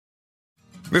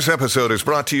This episode is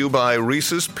brought to you by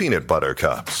Reese's Peanut Butter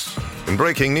Cups. In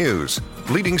breaking news,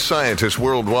 leading scientists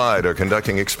worldwide are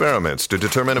conducting experiments to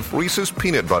determine if Reese's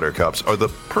Peanut Butter Cups are the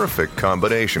perfect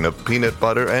combination of peanut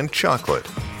butter and chocolate.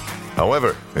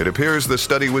 However, it appears the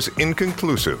study was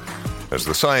inconclusive, as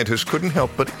the scientists couldn't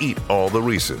help but eat all the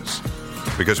Reese's.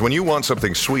 Because when you want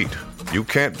something sweet, you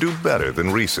can't do better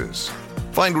than Reese's.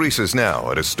 Find Reese's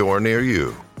now at a store near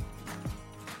you.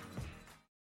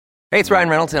 Hey, it's Ryan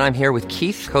Reynolds, and I'm here with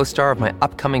Keith, co-star of my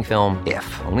upcoming film,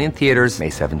 If, only in theaters May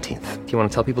 17th. Do you want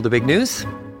to tell people the big news?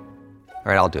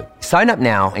 All right, I'll do it. Sign up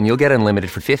now and you'll get unlimited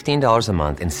for $15 a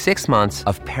month and 6 months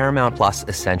of Paramount Plus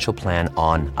Essential Plan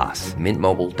on us.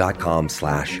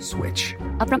 MintMobile.com/switch.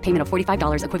 Upfront payment of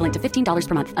 $45 equivalent to $15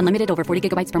 per month. Unlimited over 40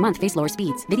 gigabytes per month. Face lower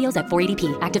speeds. Videos at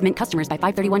 480p. Active Mint customers by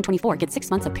 531.24 get 6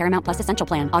 months of Paramount Plus Essential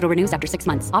Plan. Auto renews after 6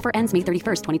 months. Offer ends May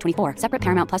 31st, 2024. Separate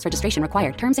Paramount Plus registration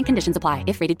required. Terms and conditions apply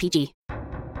if rated PG.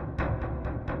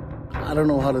 I don't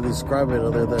know how to describe it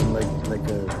other than like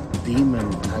a demon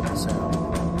type of sound.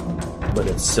 But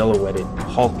it's silhouetted,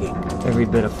 hulking, every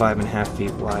bit of 5.5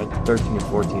 feet wide, 13 to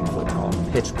 14 foot tall,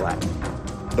 pitch black.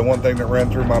 The one thing that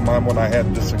ran through my mind when I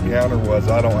had this encounter was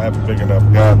I don't have a big enough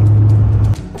gun.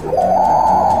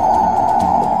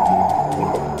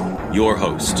 Your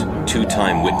host,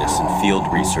 two-time witness and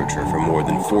field researcher for more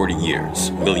than 40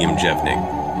 years, William Jevning.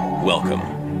 Welcome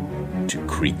to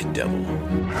Creek Devil.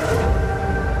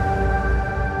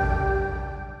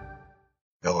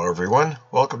 Hello, everyone.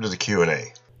 Welcome to the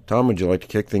Q&A. Tom, would you like to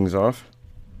kick things off?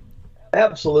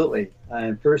 Absolutely.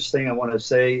 And first thing I want to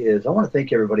say is I want to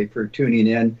thank everybody for tuning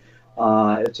in.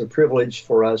 It's a privilege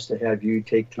for us to have you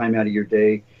take time out of your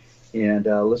day and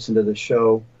listen to the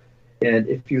show. And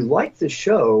if you like the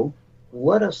show,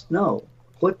 let us know.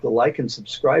 Click the like and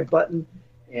subscribe button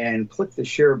and click the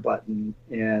share button.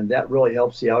 And that really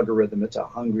helps the algorithm. It's a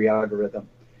hungry algorithm.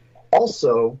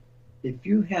 Also, if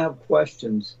you have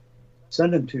questions,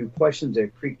 send them to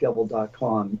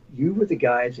questions@creekdevil.com. You were the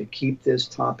guys that keep this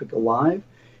topic alive,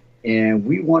 and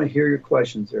we want to hear your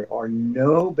questions. There are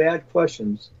no bad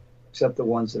questions except the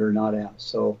ones that are not asked.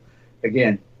 So,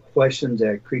 again,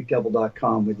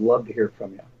 questions@creekdevil.com. We'd love to hear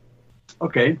from you.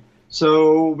 Okay,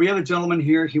 so we have a gentleman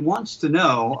here. He wants to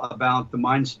know about the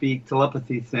mind-speak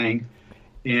telepathy thing,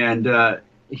 and I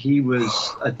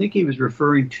think he was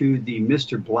referring to the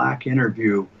Mr. Black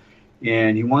interview.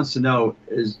 And he wants to know,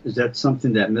 is that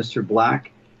something that Mr. Black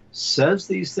says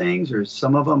these things, or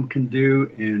some of them can do?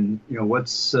 And, you know,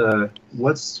 what's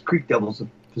Creek Devil's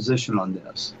position on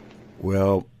this?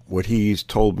 Well, what he's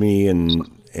told me and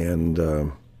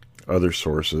other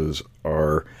sources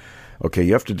are, okay,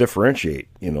 you have to differentiate.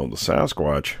 You know, the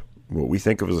Sasquatch, what we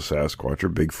think of as a Sasquatch or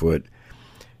Bigfoot,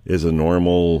 is a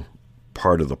normal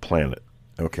part of the planet.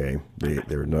 Okay,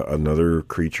 they're another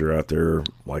creature out there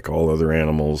like all other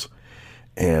animals.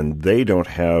 And they don't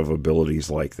have abilities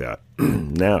like that.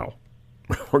 Now,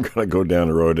 we're going to go down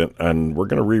the road and we're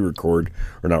going to we're going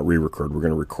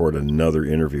to record another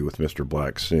interview with Mr.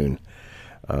 Black soon.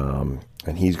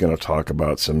 And he's going to talk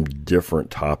about some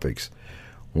different topics.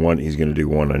 He's going to do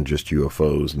one on just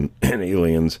UFOs and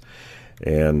aliens,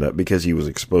 and because he was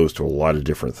exposed to a lot of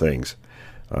different things,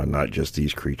 not just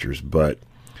these creatures. But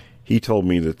he told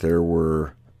me that there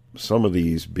were some of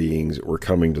these beings that were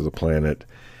coming to the planet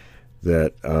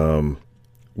that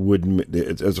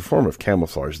as a form of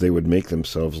camouflage, they would make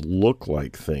themselves look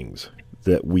like things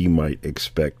that we might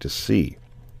expect to see,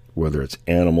 whether it's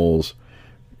animals,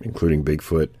 including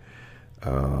Bigfoot,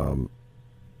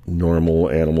 normal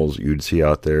animals you'd see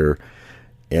out there,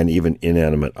 and even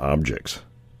inanimate objects.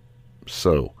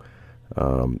 So,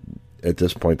 at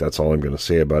this point, that's all I'm going to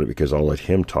say about it, because I'll let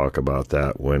him talk about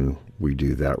that when we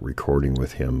do that recording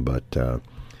with him. But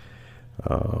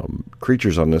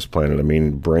creatures on this planet, I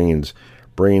mean, brains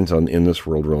in this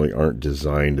world really aren't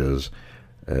designed as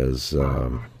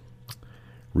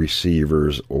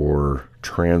receivers or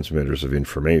transmitters of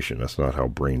information. That's not how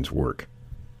brains work.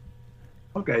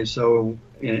 Okay, so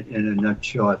in a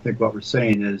nutshell, I think what we're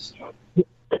saying is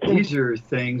these are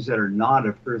things that are not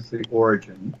of earthly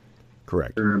origin.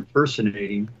 Correct. They're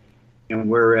impersonating, and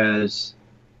whereas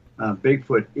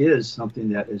Bigfoot is something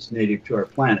that is native to our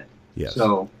planet. Yes.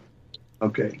 So,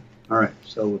 okay, all right.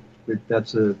 So got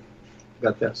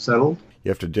that settled. You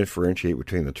have to differentiate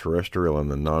between the terrestrial and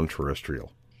the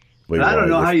non-terrestrial. I don't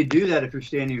know how you do that if you're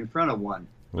standing in front of one.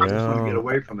 I just want to get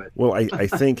away from it. Well, I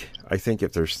think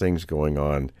if there's things going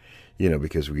on, you know,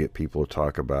 because we get people to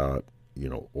talk about, you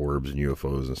know, orbs and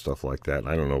UFOs and stuff like that. And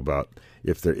I don't know about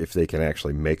if they can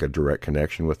actually make a direct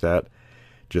connection with that.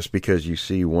 Just because you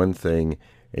see one thing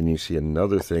and you see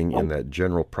another thing in that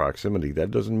general proximity, that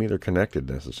doesn't mean they're connected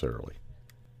necessarily.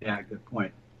 Yeah, good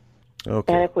point.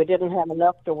 Okay. And if we didn't have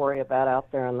enough to worry about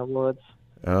out there in the woods.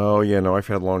 Oh, yeah, no, I've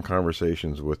had long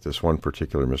conversations with this one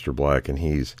particular Mr. Black,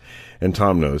 and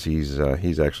Tom knows, he's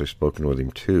actually spoken with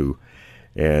him too.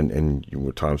 And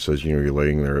what Tom says, you're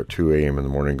laying there at 2 a.m. in the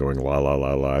morning going, la, la,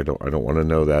 la, la, I don't want to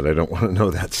know that. I don't want to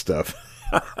know that stuff.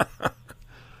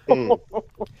 But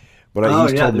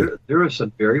there is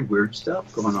some very weird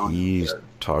stuff going on. He's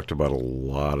talked about a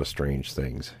lot of strange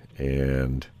things.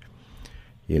 And,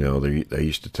 they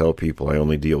used to tell people I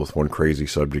only deal with one crazy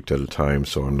subject at a time,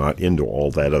 so I'm not into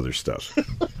all that other stuff.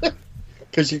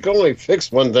 Because you can only fix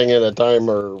one thing at a time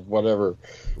or whatever.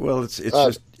 Well,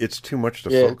 it's too much to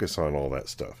focus on all that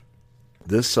stuff.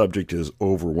 This subject is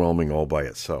overwhelming all by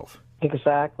itself.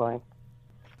 Exactly.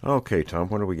 Okay, Tom,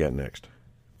 what do we got next?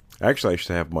 Actually, I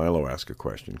should have Milo ask a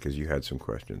question because you had some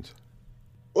questions.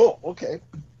 Oh, okay.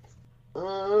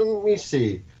 Let me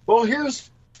see. Well, here's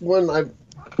one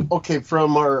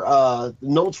from our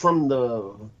notes from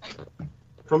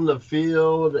the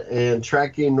field and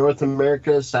tracking North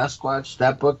America Sasquatch,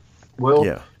 that book, Will.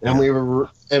 Yeah.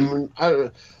 And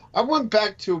I went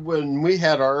back to when we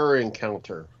had our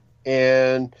encounter,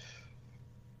 and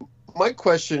my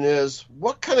question is,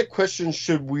 what kind of questions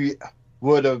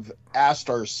would have asked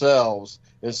ourselves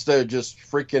instead of just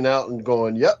freaking out and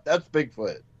going, "Yep, that's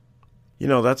Bigfoot"?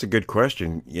 That's a good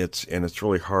question. It's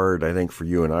really hard, I think, for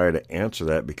you and I to answer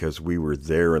that because we were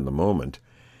there in the moment.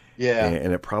 Yeah.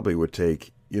 And it probably would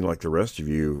take, like the rest of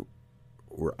you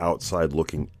were outside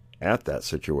looking at that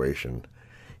situation,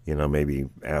 maybe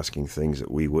asking things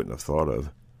that we wouldn't have thought of.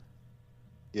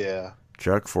 Yeah.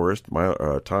 Chuck, Forrest,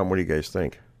 Tom, what do you guys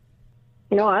think?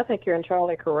 I think you're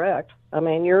entirely correct. I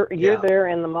mean, you're there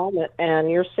in the moment,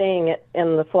 and you're seeing it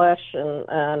in the flesh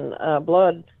and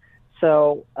blood.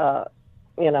 So, I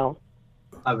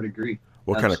would agree.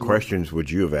 What kind of questions would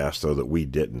you have asked, though, that we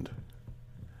didn't?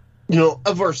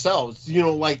 Of ourselves.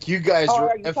 Like you guys.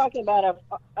 Are you talking about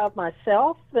of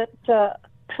myself? That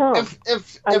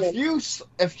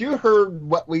if you heard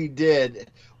what we did,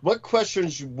 what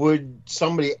questions would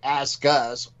somebody ask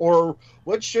us, or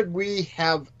what should we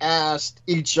have asked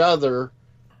each other?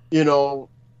 I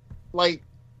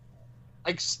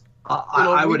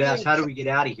would ask, how do we get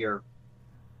out of here?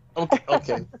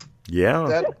 Okay.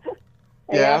 Yeah.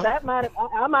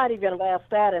 I might even have asked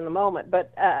that in the moment.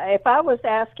 But if I was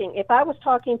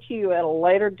talking to you at a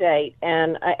later date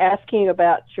and asking you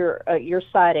about your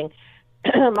sighting,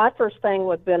 my first thing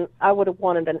would have been I would have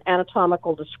wanted an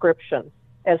anatomical description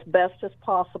as best as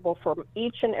possible from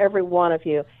each and every one of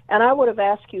you, and I would have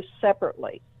asked you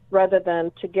separately rather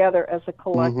than together as a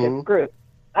collective group.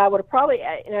 I would have probably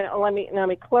let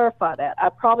me clarify that. I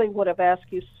probably would have asked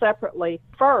you separately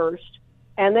first,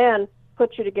 and then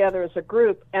put you together as a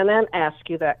group, and then ask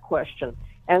you that question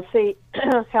and see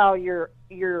how you're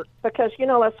because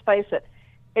let's face it,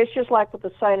 it's just like with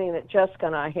the sighting that Jessica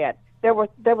and I had. There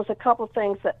was a couple of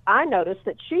things that I noticed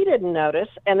that she didn't notice,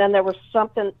 and then there was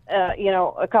something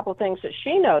a couple of things that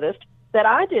she noticed that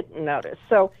I didn't notice.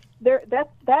 So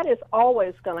that is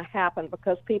always going to happen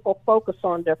because people focus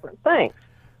on different things.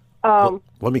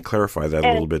 Let me clarify that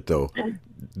a little bit, though.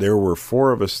 There were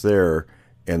 4 of us there,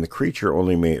 and the creature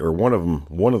only one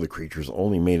of the creatures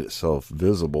only made itself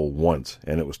visible once,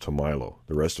 and it was to Milo.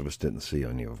 The rest of us didn't see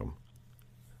any of them.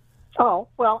 Oh,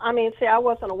 well, I mean, see, I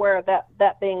wasn't aware of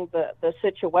that being the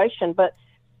situation, but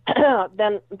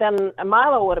then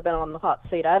Milo would have been on the hot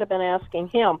seat. I'd have been asking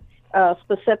him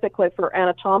specifically for an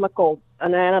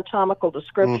anatomical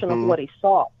description of what he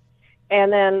saw.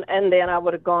 And then I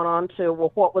would have gone on to,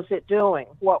 well, what was it doing?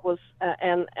 What was,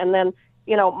 and then,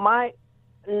 my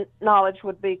knowledge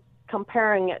would be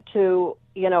comparing it to,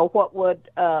 what would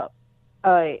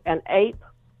an ape,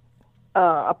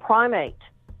 a primate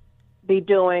be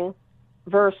doing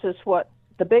versus what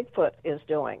the Bigfoot is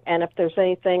doing. And if there's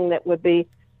anything that would be,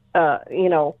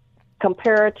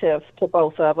 comparative to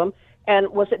both of them, and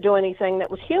was it doing anything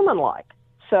that was human-like?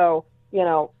 So,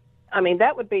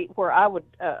 that would be where I would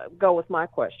go with my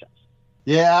questions.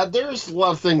 Yeah, there's a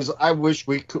lot of things I wish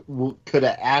we could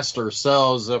have asked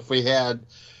ourselves if we had,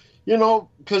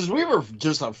 because we were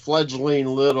just a fledgling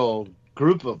little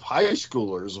group of high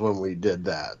schoolers when we did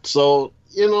that. So,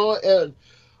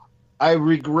 I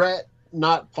regret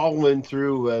not following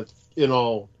through with,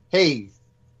 hey,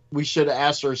 we should have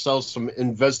asked ourselves some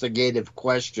investigative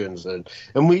questions, and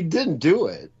we didn't do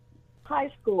it.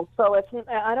 High school, so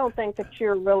I don't think that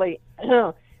you're really.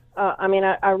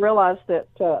 I realized that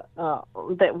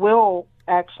that Will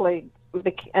actually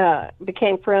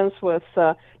became friends with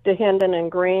DeHenden and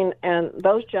Green and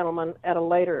those gentlemen at a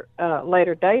later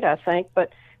date, I think.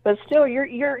 But but still,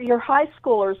 you're high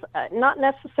schoolers, not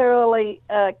necessarily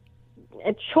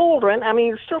children. I mean,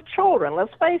 you're still children.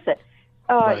 Let's face it.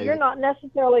 Right. You're not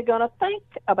necessarily going to think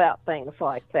about things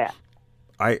like that.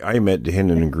 I met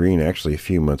Dehinden and Green actually a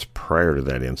few months prior to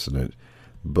that incident,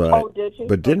 but did you?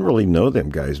 But didn't really know them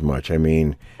guys much. I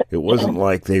mean, it wasn't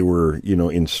like they were,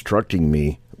 instructing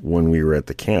me when we were at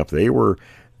the camp. They were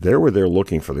there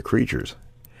looking for the creatures.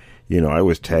 I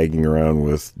was tagging around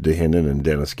with Dehinden and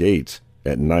Dennis Gates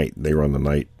at night. They were on the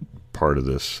night part of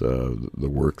this, the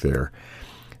work there.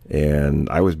 And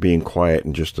I was being quiet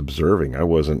and just observing. I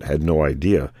had no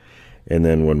idea. And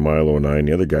then when Milo and I and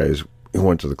the other guys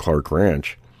went to the Clark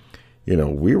Ranch,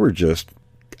 we were just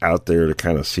out there to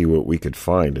kind of see what we could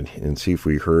find and see if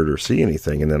we heard or see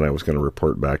anything. And then I was going to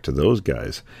report back to those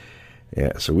guys.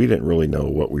 Yeah, so we didn't really know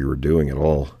what we were doing at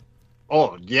all.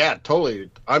 Oh, yeah, totally.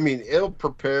 I mean,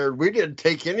 ill-prepared. We didn't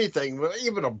take anything,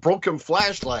 even a broken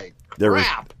flashlight.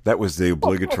 Crap! That was the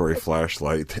obligatory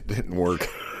flashlight that didn't work.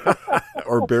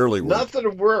 Or barely worked.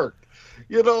 Nothing worked.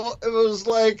 It was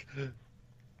like,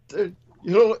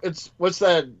 it's, what's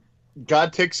that?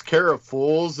 God takes care of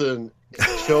fools and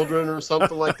children or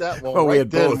something like that. Well, we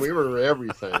had then both. we were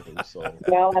everything. So.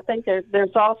 Well, I think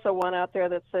there's also one out there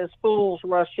that says "Fools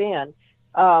rush in,"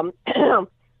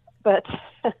 but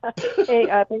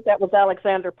I think that was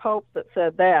Alexander Pope that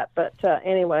said that. But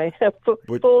anyway,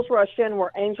 "Fools rush in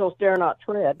where angels dare not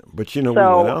tread." But we went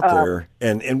out there,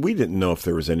 and we didn't know if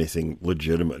there was anything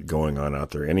legitimate going on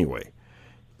out there anyway.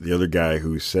 The other guy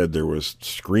who said there was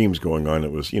screams going on,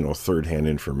 it was, third-hand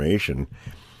information.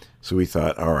 So we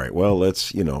thought, all right, well,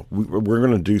 let's, we're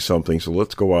going to do something, so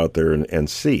let's go out there and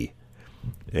see.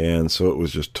 And so it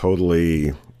was just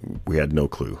totally, we had no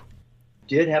clue.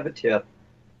 Did have a tip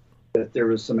that there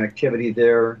was some activity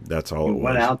there. That's all it was. We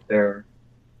went out there.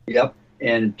 Yep.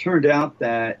 And it turned out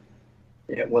that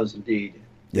it was indeed.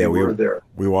 Yeah, we were there.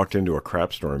 We walked into a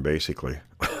crap storm, basically.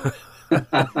 Isn't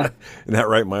that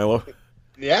right, Milo?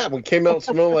 Yeah, we came out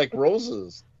smelling like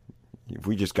roses.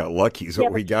 We just got lucky is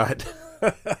what we got.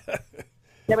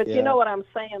 Yeah, but you know what I'm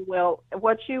saying, Will?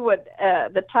 What you would,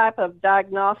 the type of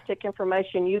diagnostic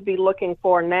information you'd be looking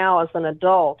for now as an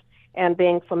adult and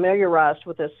being familiarized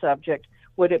with this subject,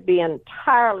 would it be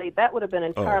that would have been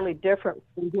entirely different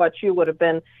from what you would have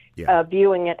been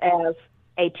viewing it as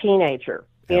a teenager.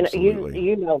 Absolutely.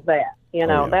 You know that.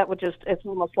 That would it's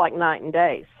almost like night and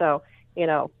day. So,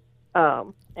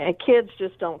 and kids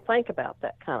just don't think about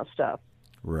that kind of stuff.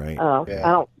 Right. I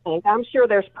don't think. I'm sure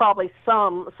there's probably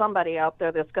somebody out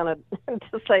there that's going to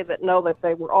say that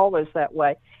they were always that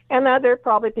way, and that there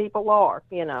probably people are.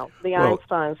 The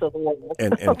Einsteins of the world.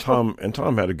 and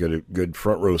Tom had a good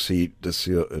front row seat to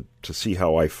see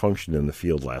how I functioned in the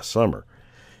field last summer.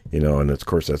 And of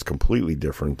course that's completely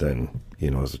different than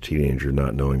as a teenager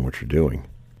not knowing what you're doing.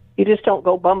 You just don't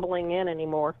go bumbling in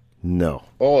anymore. No.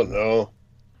 Oh no.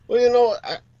 Well,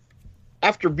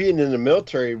 after being in the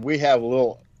military, we have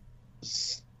little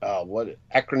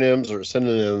acronyms or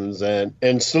synonyms,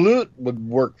 and salute would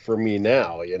work for me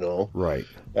now. Right.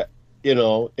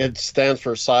 It stands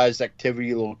for size,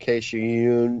 activity,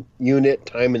 location, unit,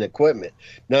 time, and equipment.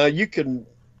 Now you can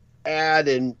add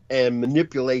and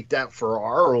manipulate that for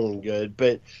our own good,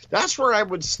 but that's where I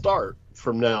would start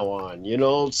from now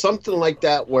on. Something like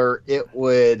that where it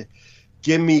would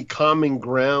give me common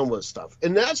ground with stuff,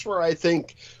 and that's where I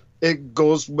think it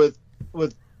goes with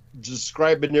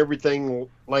describing everything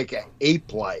like an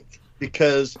ape-like,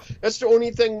 because that's the only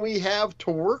thing we have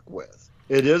to work with.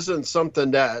 It isn't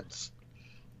something that's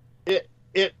it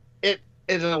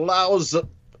allows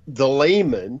the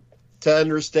layman to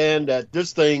understand that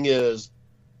this thing is,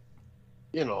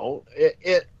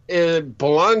 it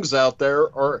belongs out there,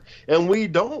 and we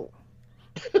don't.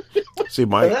 See,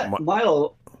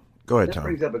 Milo. Go ahead, that Tom.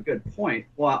 brings up a good point.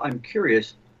 Well, I'm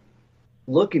curious.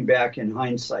 Looking back in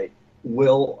hindsight,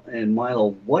 Will and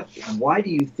Milo, why do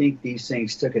you think these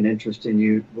things took an interest in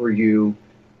you? Were you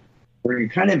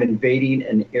kind of invading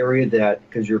an area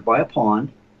because you're by a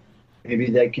pond? Maybe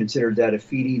they considered that a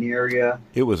feeding area.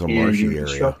 It was a marshy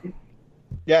area.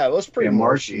 Yeah, it was pretty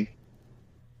marshy.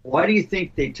 Why do you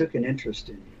think they took an interest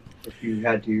in you? If you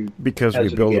had to, because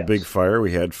we built a big fire,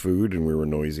 we had food, and we were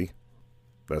noisy.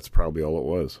 That's probably all it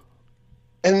was.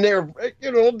 And they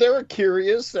were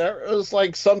curious. There was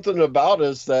like something about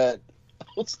us that,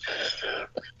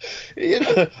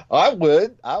 I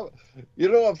would.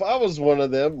 If I was one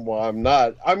of them, well, I'm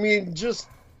not. I mean, just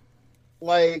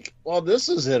like, well, this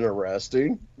is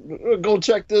interesting. Go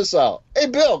check this out. Hey,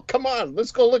 Bill, come on.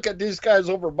 Let's go look at these guys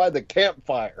over by the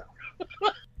campfire.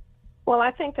 Well,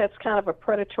 I think that's kind of a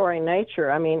predatory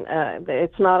nature. I mean,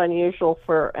 it's not unusual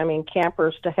for,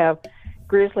 campers to have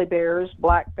grizzly bears,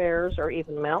 black bears, or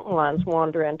even mountain lions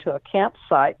wander into a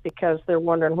campsite because they're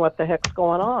wondering what the heck's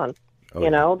going on.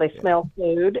 They smell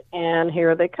food, and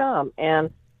here they come.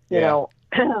 And, Bigfoot,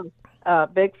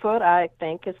 I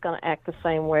think, is going to act the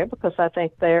same way because I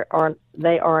think they are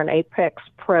an apex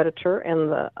predator in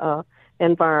the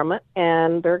environment,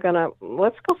 and they're going to,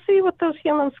 let's go see what those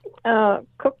humans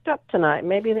cooked up tonight.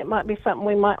 Maybe it might be something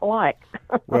we might like.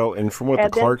 Well, and from what the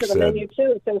Clark said, menu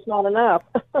too, if there's not enough.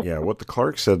 Yeah, what the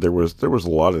Clark said, there was a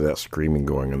lot of that screaming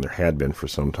going, and there had been for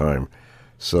some time.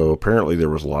 So apparently there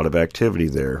was a lot of activity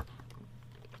there,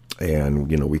 and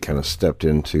we kind of stepped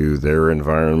into their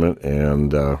environment,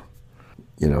 and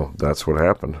that's what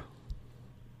happened.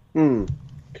 Yeah.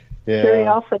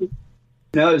 Curiosity.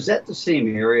 Now, is that the same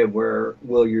area where,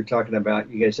 Will, you're talking about,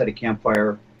 you guys had a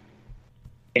campfire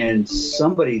and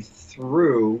somebody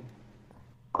threw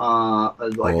no. a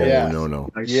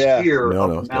spear up a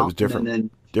mountain? That was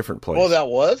different place. Oh, that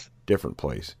was? Different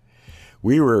place.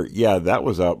 That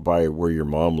was out by where your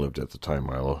mom lived at the time,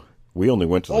 Milo. We only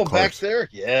went to the Clarks. Back there?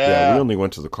 Yeah, we only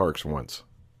went to the Clarks once.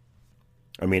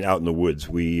 I mean, out in the woods.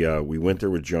 We went there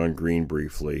with John Green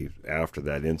briefly after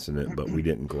that incident, but we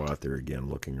didn't go out there again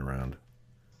looking around.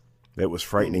 It was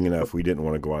frightening enough. We didn't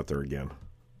want to go out there again.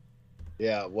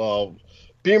 Yeah, well,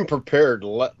 being prepared.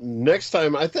 Next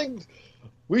time, I think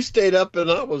we stayed up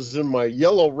and I was in my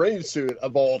yellow rain suit,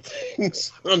 of all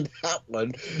things, on that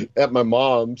one at my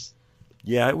mom's.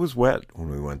 Yeah, it was wet when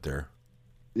we went there.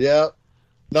 Yeah.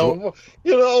 No,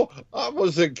 I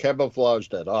wasn't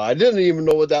camouflaged at all. I didn't even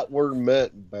know what that word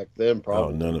meant back then,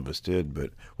 probably. Oh, none of us did. But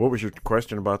what was your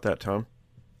question about that, Tom?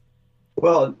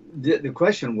 The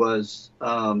question was,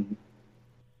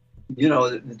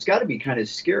 it's got to be kind of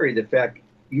scary, the fact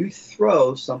you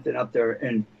throw something up there,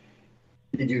 and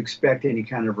did you expect any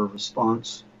kind of a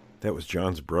response? That was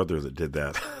John's brother that did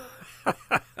that.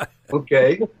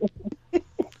 Okay.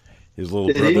 His little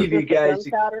did brother. Any of you guys...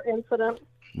 gunpowder incident?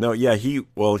 No, yeah, there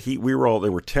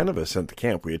were 10 of us at the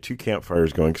camp. We had 2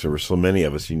 campfires going because there were so many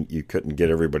of us, you couldn't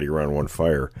get everybody around one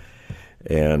fire.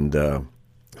 And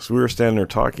so we were standing there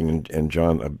talking, and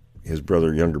John, his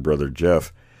younger brother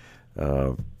Jeff,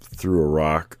 threw a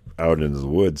rock out into the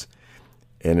woods.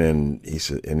 And then he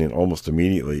said, and then almost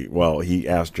immediately, he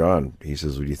asked John, he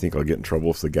says, "Do you think I'll get in trouble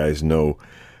if the guys know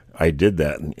I did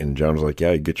that?" And John was like,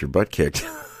 "Yeah, you get your butt kicked."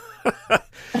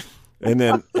 And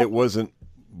then it wasn't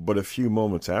but a few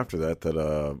moments after that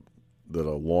a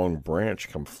long branch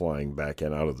come flying back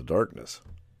in out of the darkness.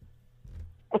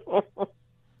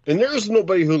 And there was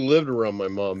nobody who lived around my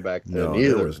mom back then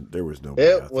either. There was nobody.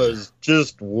 It was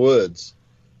just woods.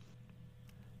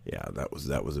 Yeah, that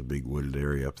was a big wooded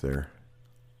area up there.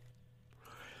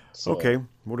 So, okay,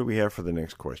 what do we have for the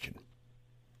next question?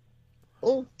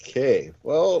 Okay,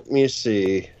 well, let me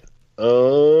see.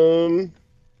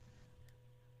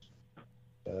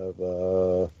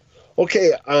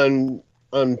 Okay,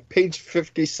 on page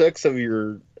 56 of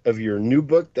your new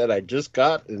book that I just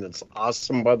got, and it's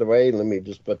awesome, by the way. Let me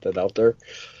just put that out there.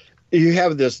 You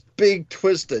have this big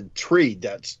twisted tree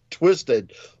that's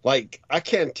twisted. Like, I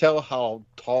can't tell how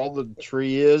tall the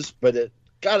tree is, but it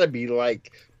got to be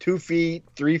like 2 feet,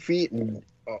 3 feet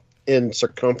in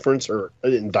circumference or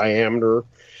in diameter.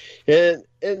 And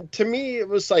to me, it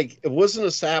was like, it wasn't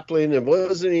a sapling, it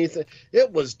wasn't anything.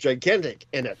 It was gigantic,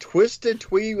 and a twisted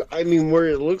twig. I mean, where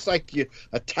it looks like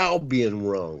a towel being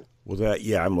wrung. Well,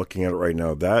 I'm looking at it right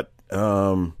now. That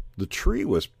the tree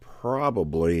was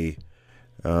probably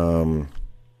 6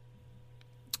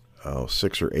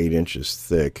 or 8 inches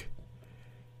thick,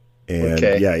 and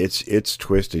yeah, it's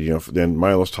twisted. Then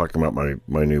Milo's talking about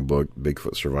my new book,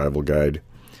 Bigfoot Survival Guide,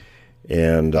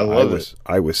 and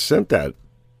I was sent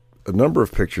a number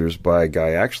of pictures by a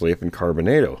guy actually up in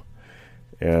Carbonado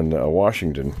and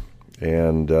Washington,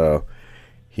 and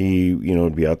he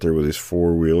would be out there with his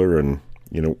 4-wheeler and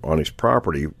on his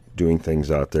property doing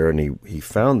things out there, and he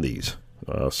found these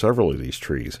several of these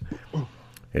trees,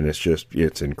 and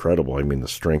it's incredible. I mean, the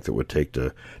strength it would take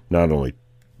to not only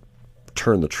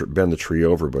bend the tree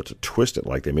over, but to twist it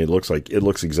like that. I mean, it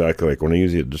looks exactly like, when I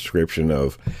use the description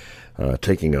of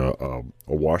taking a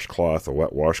washcloth, a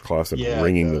wet washcloth, and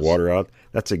wringing the water out.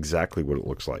 That's exactly what it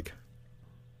looks like.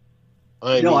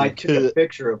 I took a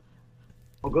picture of.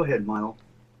 Oh, go ahead, Milo.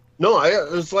 No,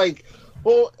 it was like,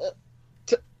 well,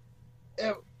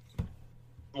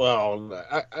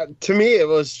 to me, it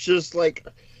was just like,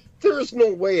 there's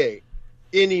no way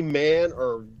any man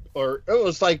or it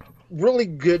was like really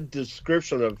good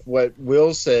description of what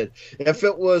Will said. If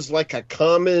it was like a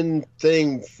common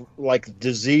thing, like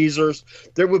diseases,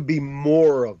 there would be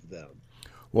more of them.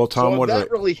 Well, Tom, so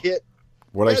really hit.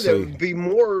 What I say, there would be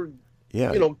more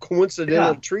Yeah.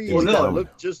 coincidental trees that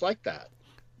look just like that.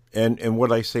 And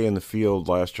what I say in the field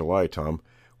last July, Tom,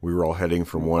 we were all heading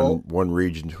from one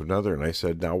region to another, and I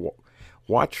said, now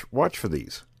watch for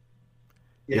these.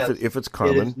 Yes, if it's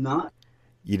common, it is not.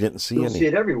 You didn't see You'll any. see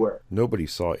it everywhere. Nobody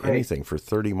saw anything for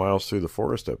 30 miles through the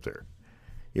forest up there.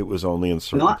 It was only in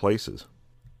certain places.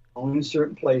 Only in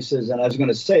certain places. And I was going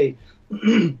to say,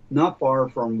 not far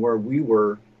from where we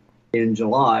were in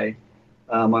July,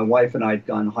 my wife and I had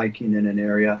gone hiking in an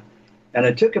area, and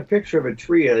I took a picture of a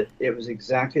tree. It was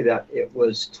exactly that. It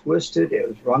was twisted. It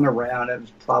was rung around. It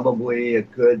was probably a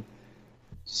good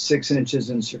 6 inches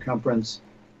in circumference.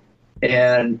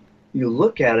 And you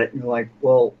look at it and you're like,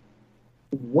 well,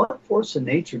 what force of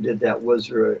nature did that? Was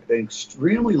there an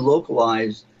extremely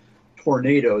localized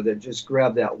tornado that just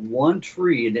grabbed that one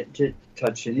tree and it didn't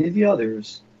touch any of the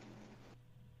others,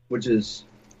 which is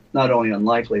not only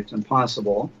unlikely, it's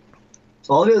impossible.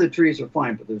 So all the other trees are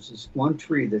fine, but there's this one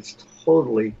tree that's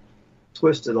totally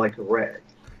twisted like a rag.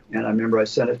 And I remember I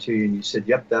sent it to you and you said,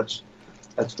 yep, that's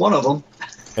one of them.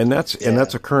 And that's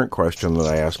a current question that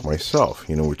I ask myself.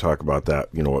 We talk about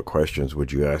that, what questions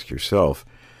would you ask yourself?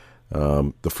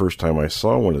 The first time I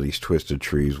saw one of these twisted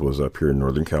trees was up here in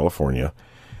Northern California,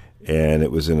 and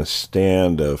it was in a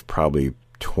stand of probably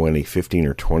 15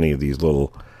 or 20 of these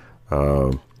little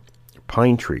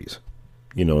pine trees,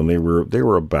 and they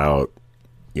were about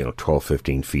 12,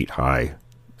 15 feet high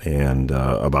and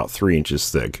about 3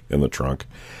 inches thick in the trunk.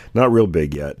 Not real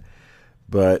big yet,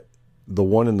 but the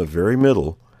one in the very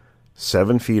middle,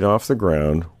 7 feet off the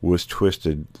ground, was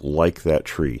twisted like that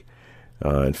tree.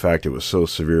 In fact, it was so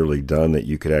severely done that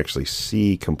you could actually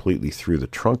see completely through the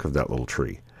trunk of that little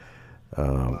tree.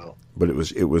 Wow. But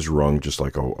it was rung just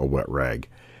like a wet rag,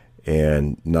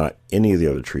 and not any of the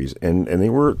other trees. And they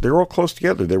were all close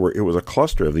together. It was a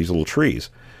cluster of these little trees.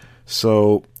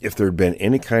 So if there had been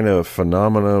any kind of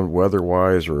phenomena,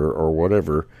 weather-wise or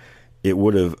whatever, it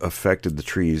would have affected the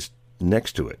trees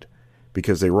next to it,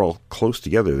 because they were all close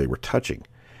together. They were touching.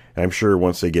 And I'm sure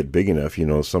once they get big enough,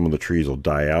 some of the trees will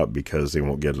die out because they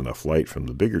won't get enough light from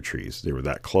the bigger trees. They were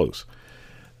that close.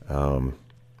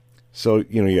 So,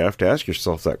 you have to ask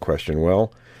yourself that question.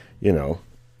 Well,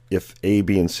 if A,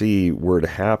 B, and C were to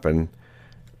happen,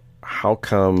 how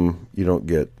come you don't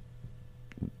get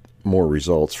more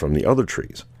results from the other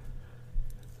trees?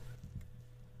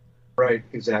 Right,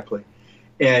 exactly.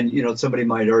 And, somebody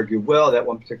might argue, well, that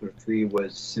one particular tree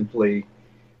was simply,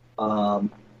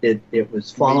 it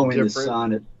was following the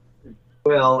sun. It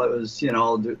was,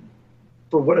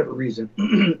 for whatever reason,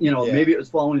 maybe it was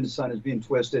following the sun as being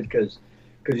twisted because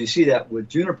you see that with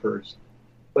junipers,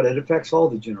 but it affects all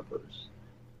the junipers.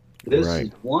 This is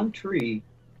one tree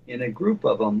in a group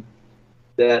of them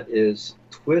that is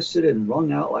twisted and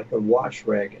wrung out like a wash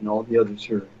rag, and all the others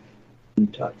are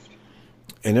untouched.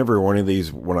 And every one of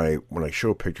these, when I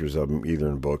show pictures of them, either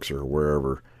in books or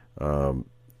wherever,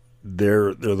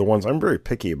 they're the ones. I'm very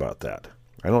picky about that.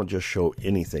 I don't just show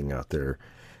anything out there.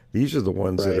 These are the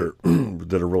ones that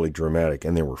are really dramatic,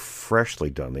 and they were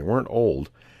freshly done. They weren't old,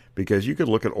 because you could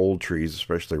look at old trees,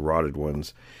 especially rotted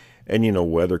ones,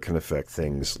 and weather can affect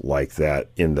things like that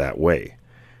in that way.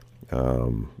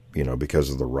 Because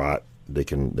of the rot, they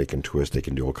can twist, they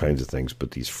can do all kinds of things.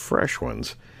 But these fresh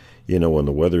ones, when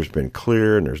the weather's been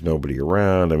clear and there's nobody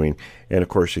around, and of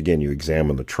course, again, you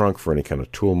examine the trunk for any kind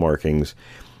of tool markings.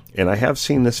 And I have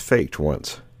seen this faked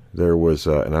once. There was,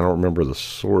 and I don't remember the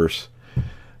source,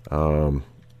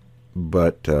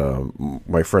 but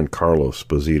my friend Carlos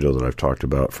Posito that I've talked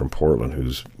about from Portland,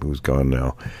 who's gone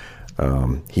now,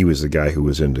 he was the guy who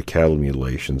was into cattle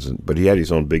mutilations, but he had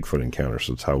his own Bigfoot encounter,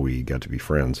 so that's how we got to be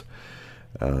friends.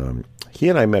 He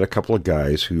and I met a couple of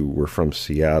guys who were from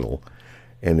Seattle,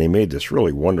 and they made this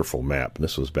really wonderful map, and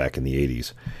this was back in the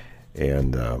 80s,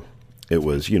 and it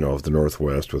was, of the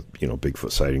Northwest with,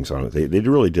 Bigfoot sightings on it. They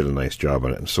really did a nice job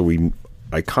on it, and so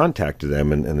I contacted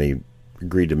them, and they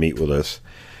agreed to meet with us,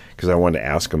 because I wanted to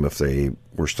ask them if they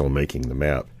were still making the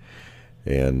map.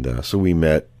 And so we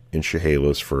met in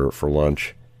Chehalis for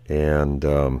lunch, and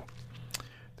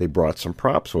they brought some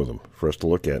props with them for us to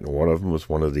look at. And one of them was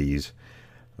one of these,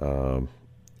 and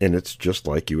it's just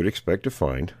like you would expect to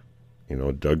find,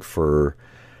 Doug fir,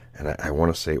 and I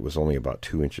want to say it was only about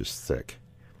 2 inches thick.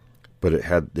 But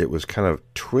it was kind of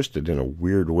twisted in a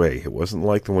weird way. It wasn't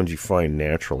like the ones you find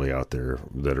naturally out there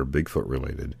that are Bigfoot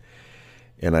related.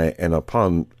 And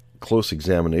upon close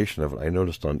examination of it, I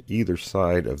noticed on either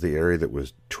side of the area that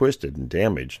was twisted and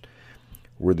damaged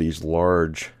were these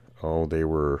large, they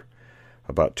were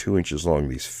about 2 inches long,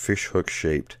 these fish hook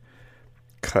shaped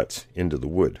cuts into the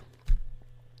wood.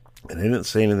 And I didn't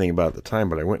say anything about it at the time,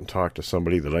 but I went and talked to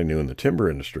somebody that I knew in the timber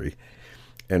industry,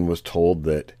 and was told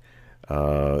that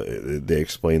they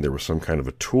explained there was some kind of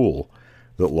a tool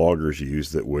that loggers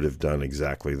used that would have done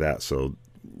exactly that. So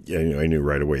I knew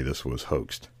right away this was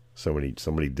hoaxed.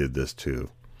 Somebody did this to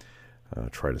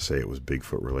try to say it was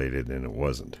Bigfoot related, and it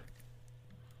wasn't.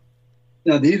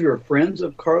 Now, these were friends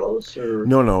of Carlos, or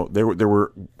no? They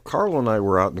were. Carlo and I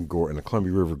were out in the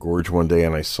Columbia River Gorge one day,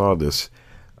 and I saw this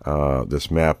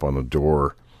map on the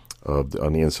door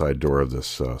on the inside door of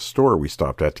this store we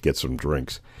stopped at to get some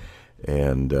drinks,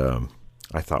 and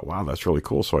I thought, wow, that's really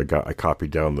cool. So I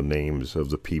copied down the names of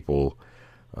the people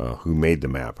who made the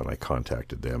map, and I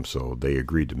contacted them. So they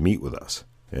agreed to meet with us,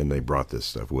 and they brought this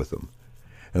stuff with them.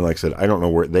 And like I said, I don't know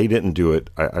where they didn't do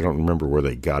it. I don't remember where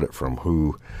they got it from.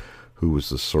 Who was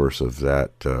the source of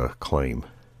that claim?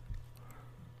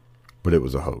 But it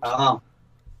was a hoax.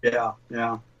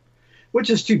 Yeah. Which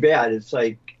is too bad. It's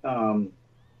like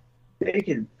they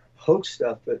can hoax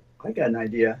stuff, but I got an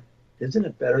idea. Isn't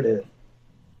it better to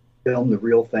film the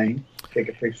real thing? Take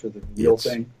a picture of the real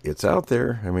thing? It's out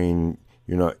there. I mean,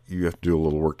 you have to do a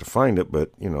little work to find it,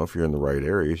 but if you're in the right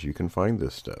areas, you can find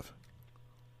this stuff.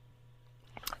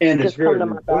 And it's just come to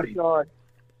my backyard.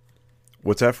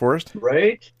 What's that, Forrest?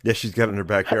 Right? Yeah, she's got it in her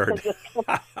backyard.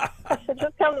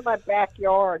 Just come to my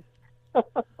backyard.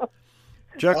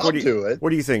 Chuck, I'll do it.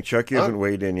 What do you think, Chuck? You haven't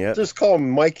weighed in yet. Just call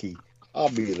him Mikey. I'll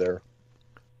be there.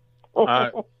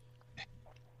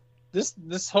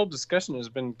 This whole discussion has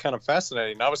been kind of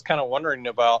fascinating. I was kind of wondering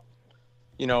about,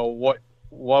 what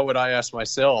would I ask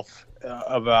myself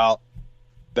about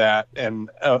that and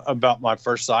about my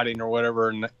first sighting or whatever.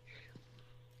 And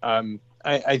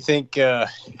I think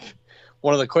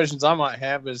one of the questions I might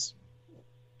have is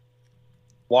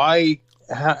why.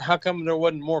 How come there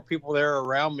wasn't more people there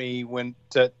around me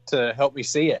to help me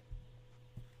see it?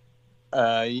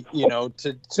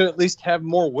 To at least have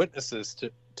more witnesses to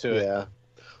it. Yeah.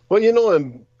 Well,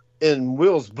 in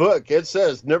Will's book, it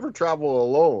says never travel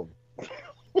alone.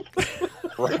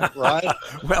 right?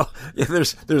 Well, yeah,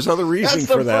 there's other reasons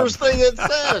for that. That's the first thing it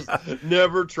says.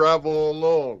 Never travel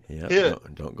alone. Yeah,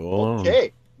 don't go alone.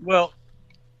 Okay. Well,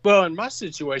 in my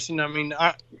situation, I mean,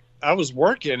 I was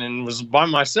working and was by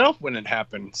myself when it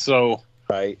happened. So,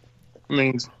 right. I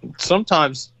mean,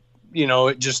 sometimes,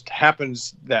 it just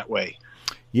happens that way.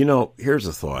 Here's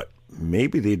a thought.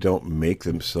 Maybe they don't make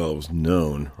themselves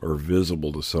known or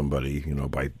visible to somebody,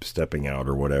 by stepping out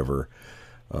or whatever,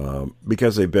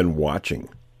 because they've been watching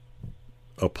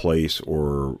a place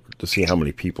or to see how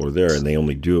many people are there, and they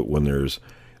only do it when there's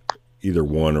either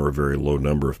one or a very low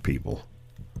number of people.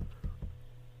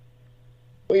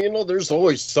 Well, there's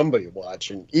always somebody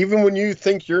watching. Even when you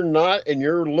think you're not and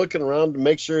you're looking around to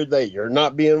make sure that you're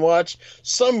not being watched,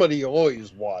 somebody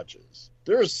always watches.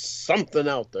 There's something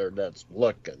out there that's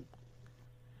looking.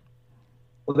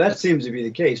 Well, that seems to be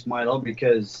the case, Milo,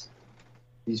 because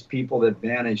these people that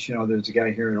vanish, there's a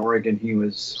guy here in Oregon, he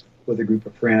was with a group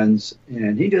of friends,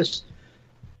 and he just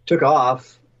took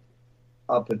off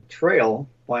up a trail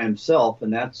by himself,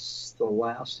 and that's the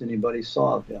last anybody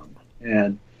saw of him.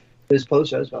 And his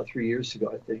poster, that was about 3 years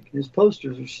ago, I think. His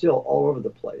posters are still all over the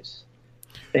place.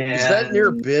 And is that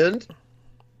near Bend?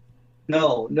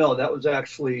 No, that was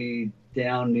actually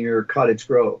down near Cottage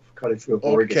Grove,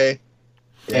 Oregon. Okay.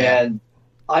 And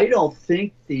I don't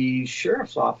think the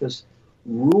sheriff's office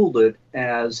ruled it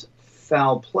as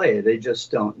foul play. They just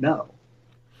don't know.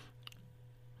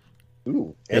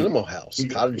 Ooh, Animal House,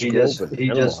 Cottage Grove. He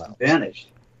just vanished.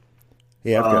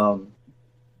 Yeah,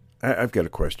 I've got a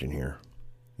question here.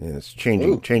 And it's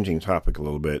changing topic a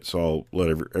little bit, so I'll let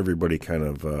everybody kind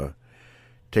of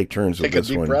take turns with this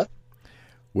one. Take a deep breath.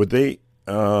 Would they,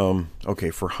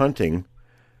 for hunting,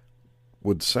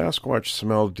 would Sasquatch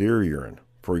smell deer urine?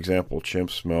 For example,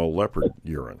 chimps smell leopard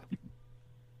urine.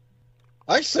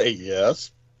 I say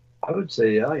yes. I would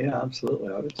say yeah,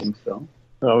 absolutely. I would think so.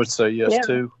 I would say yes,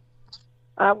 too.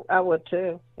 I would,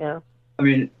 too, yeah. I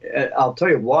mean, I'll tell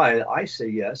you why I say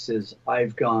yes is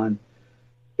I've gone...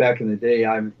 Back in the day,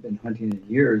 I've been hunting in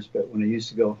years, but when I used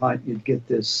to go hunt, you'd get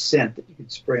this scent that you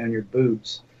could spray on your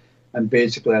boots. And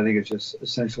basically, I think it's just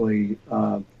essentially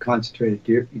concentrated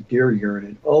deer urine.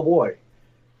 And oh boy,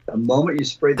 the moment you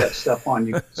spray that stuff on,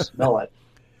 you can smell it.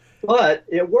 But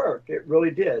it worked. It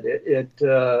really did. It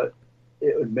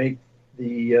would make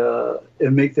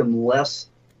them less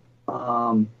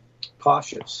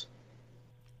cautious.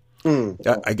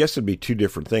 I guess it'd be two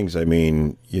different things. I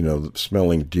mean,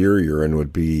 smelling deer urine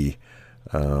would be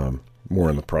more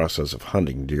in the process of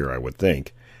hunting deer, I would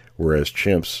think, whereas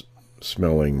chimps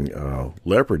smelling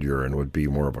leopard urine would be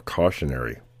more of a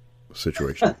cautionary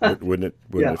situation, wouldn't it?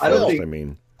 Wouldn't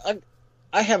it?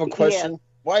 I have a question.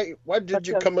 Yeah. Why did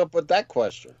you come up with that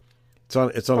question?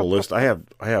 It's on a list. I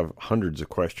have hundreds of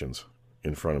questions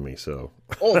in front of me. So.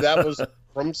 Oh, that was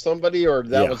from somebody, or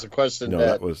that was a question? No,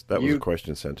 that was a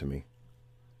question sent to me.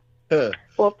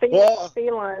 Well,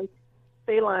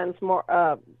 felines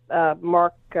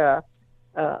mark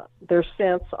their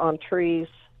scents on trees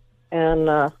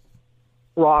and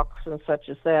rocks and such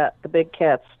as that. The big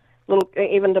cats,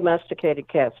 even domesticated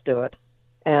cats do it,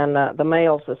 and the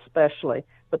males especially,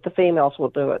 but the females will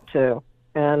do it too,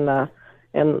 and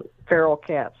feral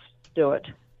cats do it.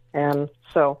 And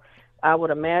so I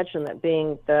would imagine that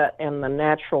being that in the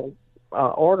natural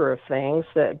order of things,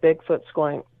 that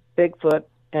Bigfoot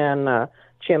and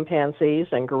chimpanzees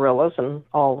and gorillas and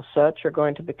all of such are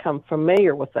going to become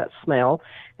familiar with that smell.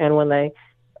 And when they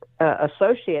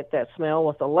associate that smell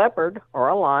with a leopard or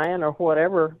a lion or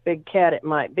whatever big cat it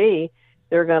might be,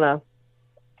 they're going to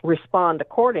respond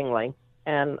accordingly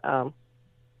and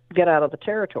get out of the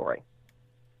territory.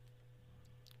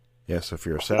 Yes, if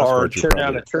you're a Sasquatch, or tear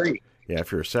down a tree. Yeah,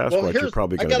 if you're a Sasquatch, you're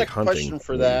probably going to be hunting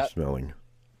for that. Smelling.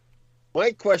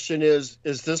 My question is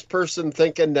this person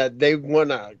thinking that they want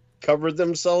to cover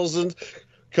themselves in?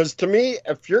 Because to me,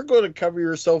 if you're going to cover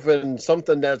yourself in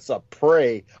something that's a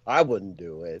prey, I wouldn't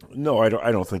do it. No, I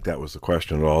don't think that was the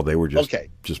question at all. They were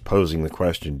just posing the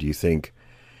question. Do you think,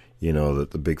 that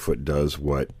the Bigfoot does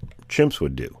what chimps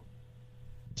would do?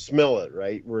 Smell it,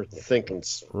 right? We're thinking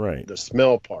right. The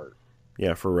smell part.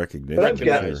 Yeah, for recognition.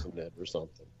 Recognizing it or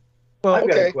something. Well, I've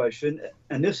got a question,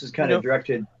 and this is kind of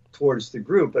directed towards the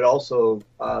group, but also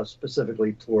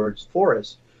specifically towards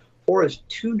Forrest. Forrest,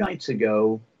 2 nights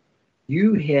ago,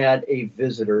 you had a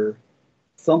visitor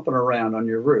thumping around on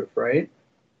your roof, right?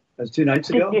 That's 2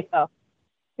 nights ago?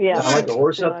 Yeah. Like a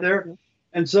horse up there?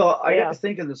 And so I got to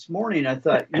thinking this morning, I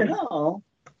thought, you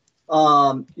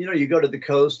go to the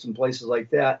coast and places like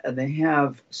that, and they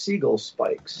have seagull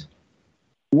spikes.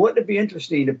 Wouldn't it be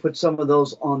interesting to put some of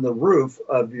those on the roof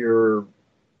of your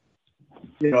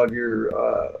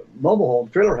mobile home,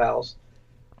 trailer house,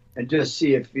 and just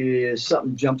see if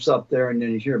something jumps up there and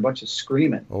then you hear a bunch of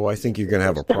screaming? Oh, I think you're going to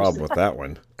have a problem with that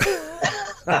one.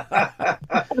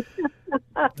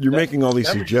 You're making all these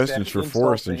suggestions for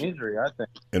Forrest,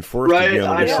 and Forrest would be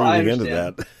on the receiving end of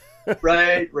that.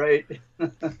 Right.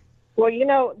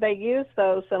 Well, they use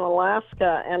those in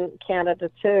Alaska and Canada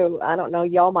too. I don't know,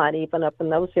 y'all might even up in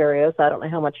those areas. I don't know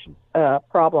how much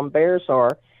problem bears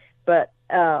are, but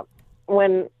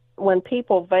when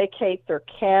people vacate their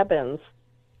cabins,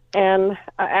 and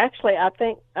actually I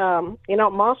think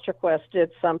Monster Quest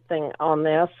did something on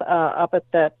this up at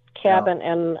that cabin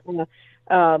in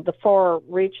the far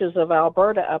reaches of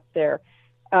Alberta up there.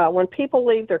 When people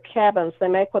leave their cabins, they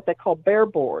make what they call bear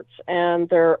boards, and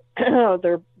they're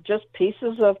just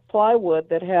pieces of plywood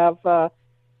that have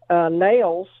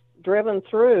nails driven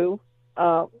through,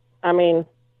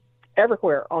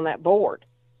 everywhere on that board.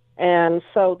 And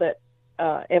so that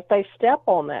if they step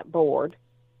on that board,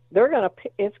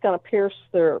 it's gonna pierce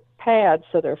their pads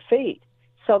of their feet.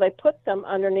 So they put them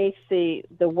underneath the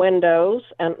windows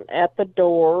and at the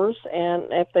doors,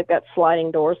 and if they've got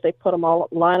sliding doors, they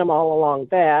line them all along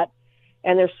that,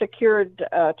 and they're secured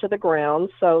to the ground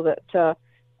so that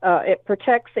it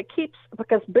protects. It keeps,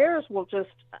 because bears will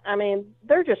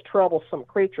they're just troublesome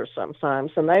creatures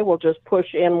sometimes, and they will just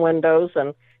push in windows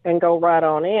and go right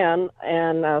on in,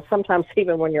 and sometimes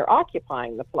even when you're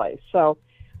occupying the place. So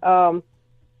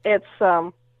it's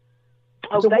a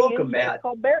welcome mat.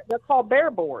 They're called bear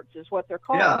boards, is what they're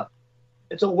called. Yeah,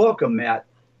 it's a welcome mat.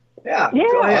 Yeah.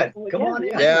 Go ahead. Come on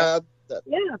in. Yeah.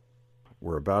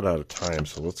 We're about out of time,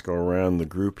 so let's go around the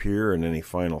group here and any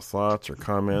final thoughts or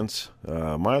comments.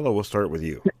 Milo, we'll start with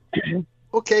you.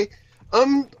 Okay.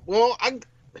 Well,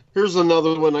 here's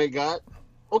another one I got.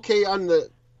 Okay, on the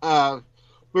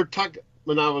we're talking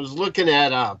when I was looking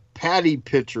at patty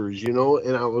pictures, and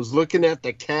I was looking at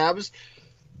the calves.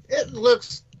 It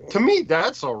looks to me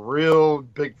that's a real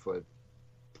Bigfoot.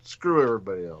 Screw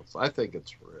everybody else. I think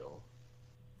it's real.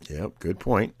 Yep, good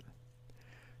point.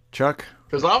 Chuck?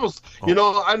 Because I was,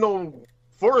 I know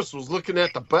Forrest was looking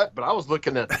at the butt, but I was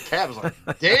looking at the calves like,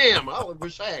 damn, I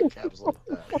wish I had calves like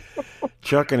that.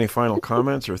 Chuck, any final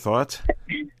comments or thoughts?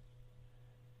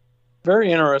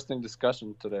 Very interesting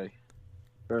discussion today.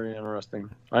 Very interesting.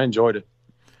 I enjoyed it.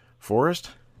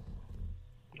 Forrest?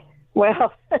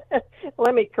 Well,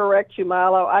 let me correct you,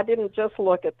 Milo. I didn't just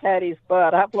look at Patty's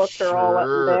butt. I've looked her all up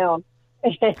and down.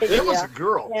 It was a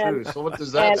girl too. So what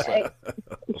does that say?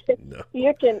 No.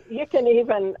 You can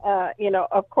even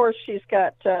of course she's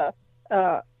got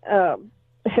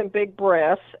big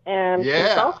breasts, and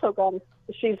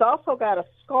she's also got a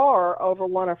scar over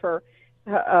one of her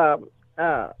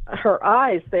her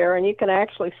eyes there, and you can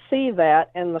actually see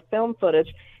that in the film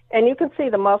footage, and you can see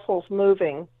the muscles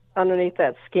moving underneath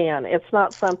that skin. It's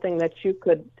not something that you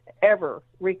could ever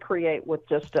recreate with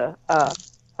just a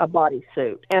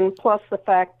bodysuit. And plus the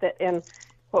fact that in,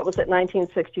 what was it,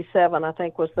 1967, I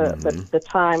think was the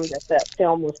time that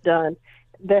film was done,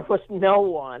 there was no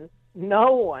one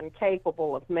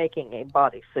capable of making a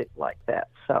bodysuit like that.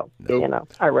 So, you know,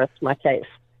 I rest my case.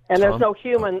 And there's no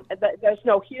human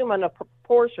of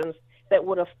proportions that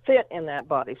would have fit in that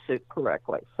bodysuit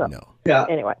correctly. So,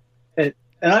 anyway. And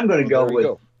I'm going to go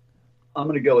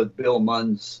with Bill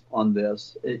Munns on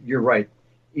this. You're right.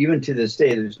 Even to this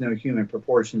day, there's no human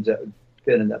proportions that would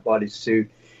fit in that bodysuit.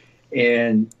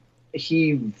 And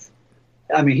he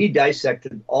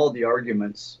dissected all the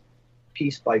arguments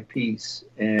piece by piece,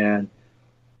 and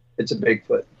it's a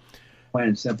Bigfoot, plain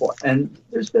and simple. And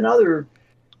there's been other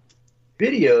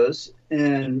videos,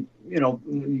 and you know,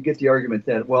 you get the argument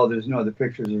that, well, there's no other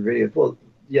pictures or videos. Well,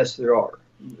 yes, there are.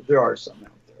 There are some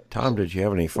out there. Tom, did you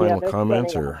have any final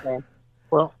comments or?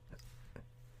 Well,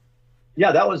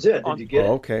 yeah, that was it. Did you get it?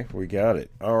 Okay, we got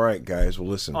it. All right, guys. Well,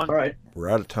 listen. All right, we're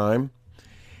out of time.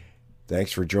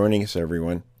 Thanks for joining us,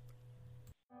 everyone.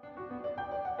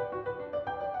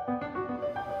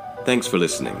 Thanks for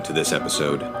listening to this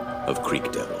episode of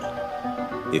Creek Devil.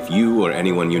 If you or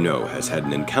anyone you know has had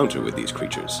an encounter with these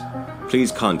creatures,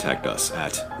 please contact us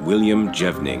at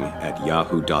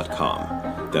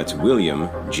williamjevning@yahoo.com. That's William,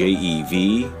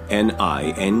 Jevning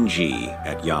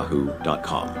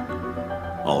 @yahoo.com.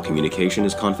 All communication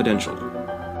is confidential.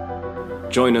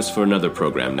 Join us for another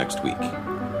program next week.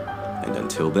 And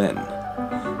until then,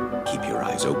 keep your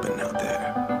eyes open.